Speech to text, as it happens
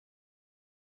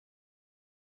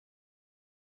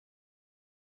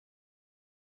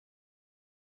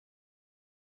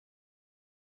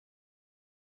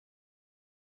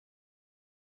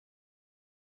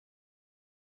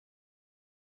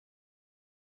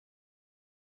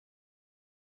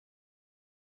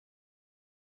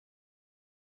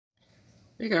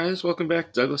Hey guys, welcome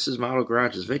back to Douglas's Model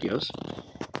Garage's videos.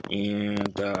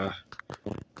 And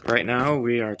right now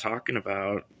we are talking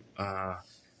about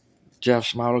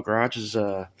Jeff's Model Garage's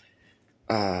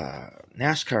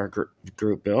NASCAR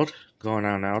group build going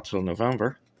on now till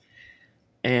November.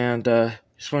 And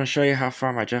just want to show you how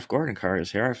far my Jeff Gordon car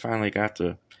is here. I finally got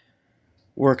to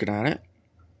working on it.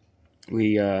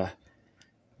 We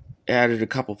added a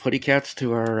couple putty cats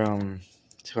to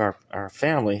our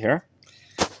family here,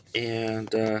 and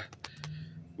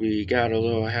we had a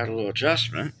little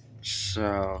adjustment.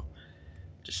 So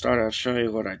just thought I'd show you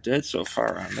what I did so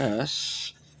far on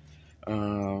this.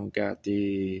 Got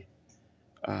the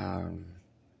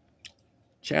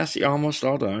chassis almost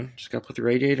all done. Just got to put the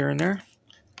radiator in there.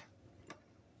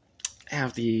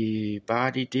 Have the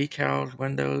body decaled,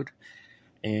 windowed,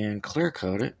 and clear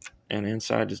coated, and the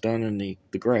inside is done in the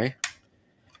gray.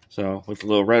 So with a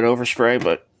little red overspray,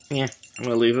 but yeah, I'm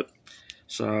gonna leave it.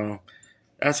 So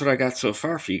that's what I got so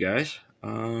far for you guys.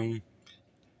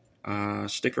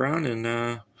 Stick around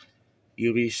and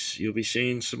you'll be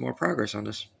seeing some more progress on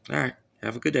this. All right,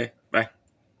 have a good day. Bye.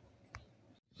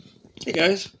 Hey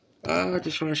guys, I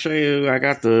just want to show you. I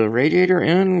got the radiator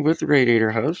in with the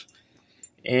radiator hose,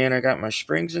 and I got my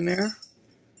springs in there.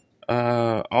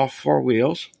 All four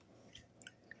wheels.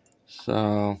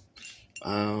 So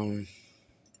I'm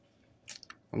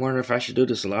wondering if I should do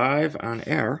this live on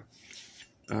air.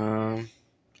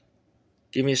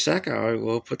 Give me a sec. I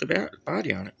will put the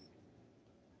body on it.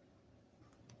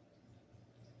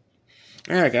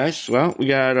 Alright guys, well, we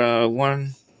got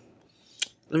one.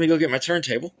 Let me go get my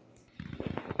turntable.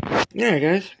 Alright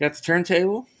guys, got the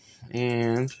turntable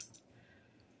and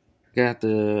got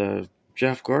the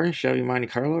Jeff Gordon Chevy Monte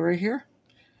Carlo right here.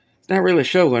 It's not really a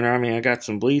show winner. I mean, I got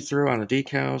some bleed through on the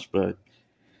decals, but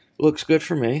looks good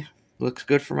for me. Looks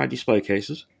good for my display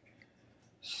cases.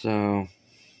 So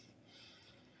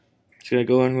it's gonna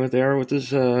go in with there with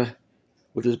his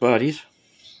buddies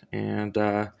and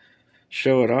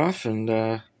show it off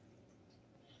and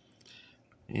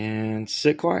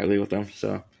sit quietly with them.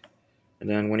 So, and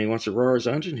then when he wants to roar his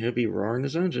engine, he'll be roaring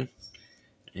his engine.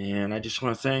 And I just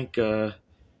want to thank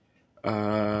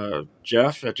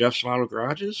Jeff at Jeff's Model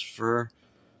Garages for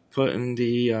putting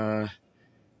the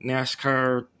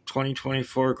NASCAR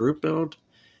 2024 group build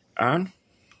on.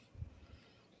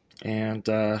 And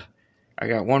I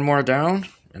got one more down,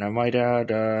 and I might add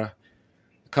a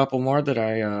couple more that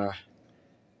I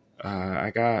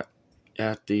got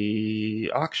at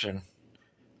the auction.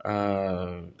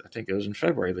 I think it was in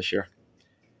February this year.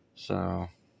 So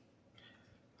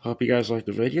hope you guys like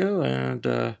the video,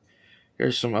 and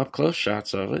here's some up close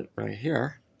shots of it right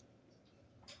here.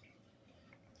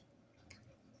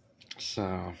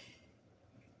 So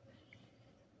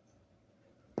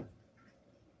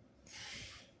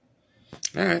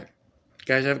all right,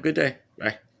 guys, have a good day.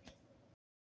 Bye.